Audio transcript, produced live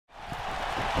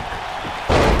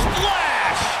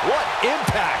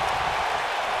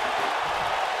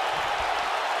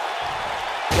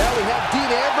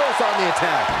on the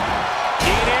attack.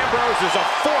 Dean Ambrose is a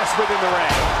force within the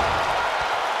ring.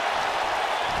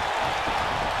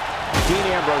 Dean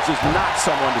Ambrose is not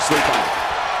someone to sleep on.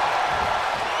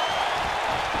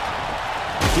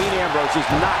 Dean Ambrose is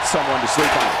not someone to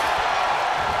sleep on.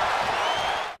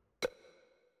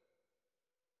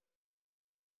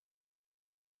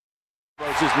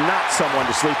 Ambrose is not someone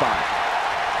to sleep on.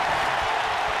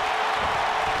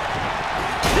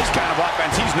 This kind of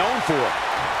offense he's known for.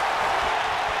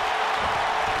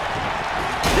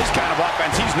 This kind of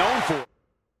offense he's known for.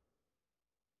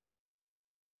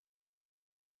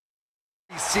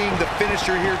 Seeing the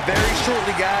finisher here very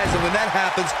shortly, guys, and when that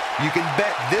happens, you can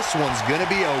bet this one's gonna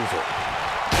be over.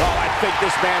 Oh, I think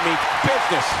this man means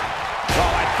business.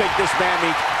 Oh, I think this man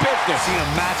means business. Seen a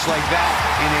match like that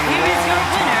in a long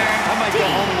time. I might go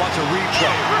home and watch a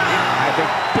replay. I think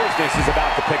business is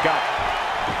about to pick up.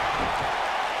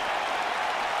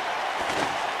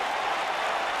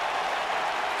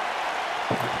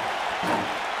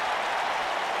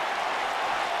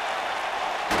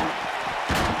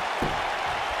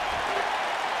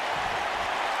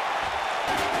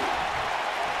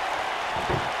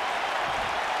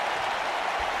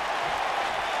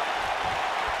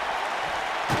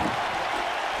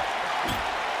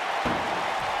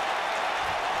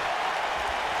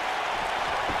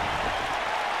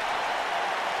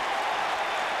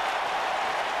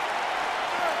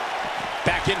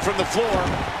 Back in from the floor.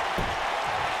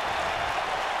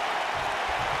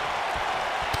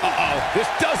 Uh-oh, this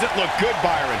doesn't look good,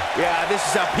 Byron. Yeah, this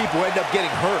is how people end up getting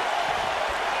hurt.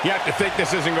 You have to think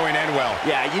this isn't going to end well.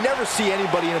 Yeah, you never see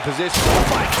anybody in a position. Oh,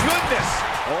 my goodness!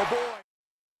 Oh, boy.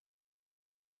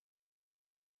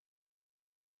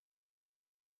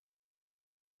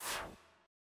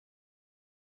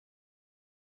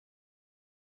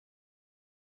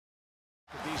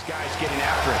 These guys getting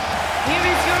after it. Here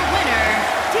is your winner,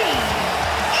 Dean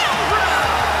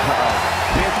Ambrose.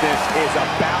 Business is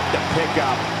about to pick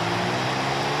up.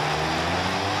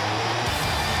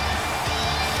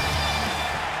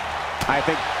 I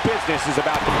think business is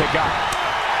about to pick up.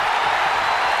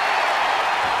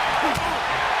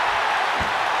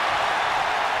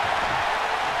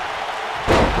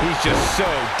 He's just so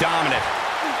dominant.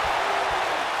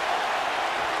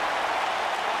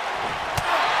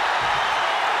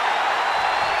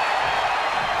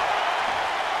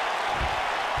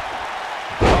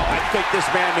 I think this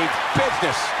man means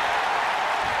business.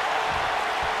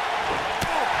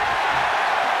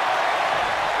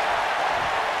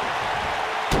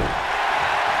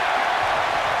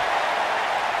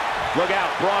 Look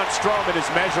out, Braun Strowman is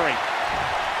measuring.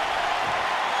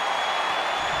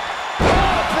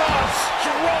 Oh, Braun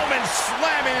Strowman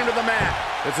slamming into the mat.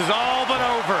 This is all but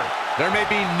over. There may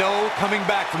be no coming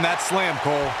back from that slam,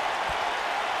 Cole.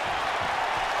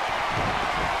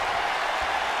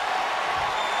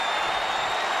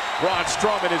 Braun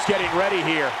Strowman is getting ready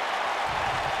here.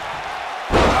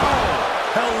 Oh,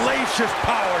 hellacious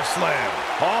power slam.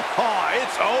 Oh,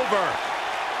 it's over.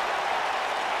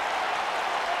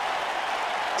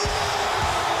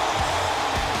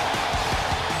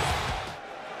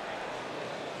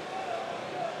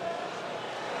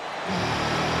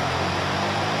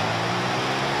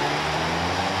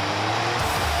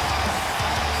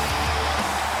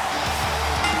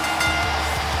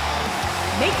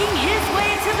 Making his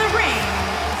way to the ring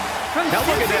from Now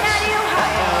look at this. Cincinnati,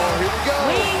 Ohio, Here we go.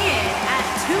 weighing in at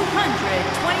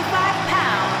 225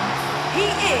 pounds, he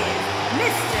is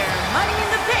Mr. Money in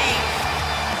the Bank,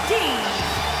 Dean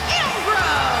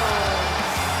Ambrose.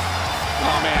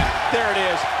 Oh, man, there it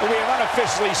is. We have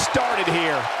unofficially started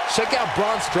here. Check out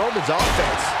Braun Strowman's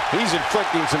offense. He's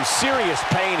inflicting some serious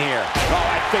pain here. Oh,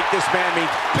 I think this man means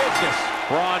business.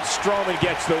 Braun Strowman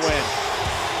gets the win.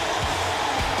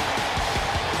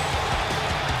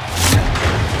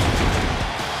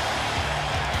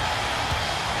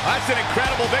 That's an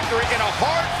incredible victory and a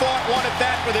hard-fought one at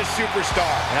that for this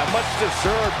superstar. Yeah, much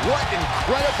deserved. What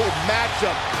incredible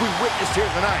matchup we witnessed here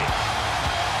tonight.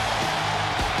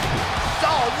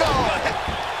 Oh, no!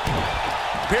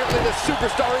 Apparently the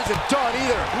superstar isn't done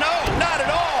either. No, not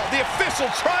at all. The official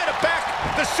trying to back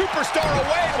the superstar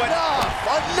away, but... Enough!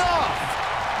 Enough!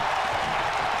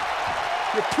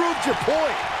 You proved your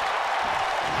point.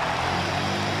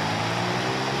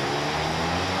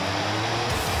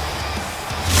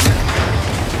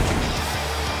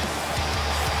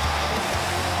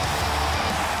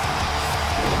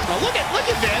 Now look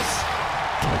at this.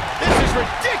 This is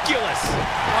ridiculous.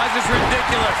 Why is this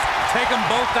ridiculous? Take them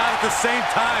both out at the same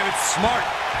time. It's smart.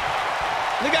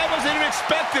 The guy wasn't even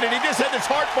expecting it. He just had this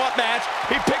hard-fought match.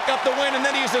 He picked up the win, and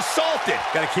then he's assaulted.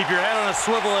 Got to keep your head on a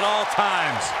swivel at all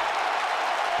times.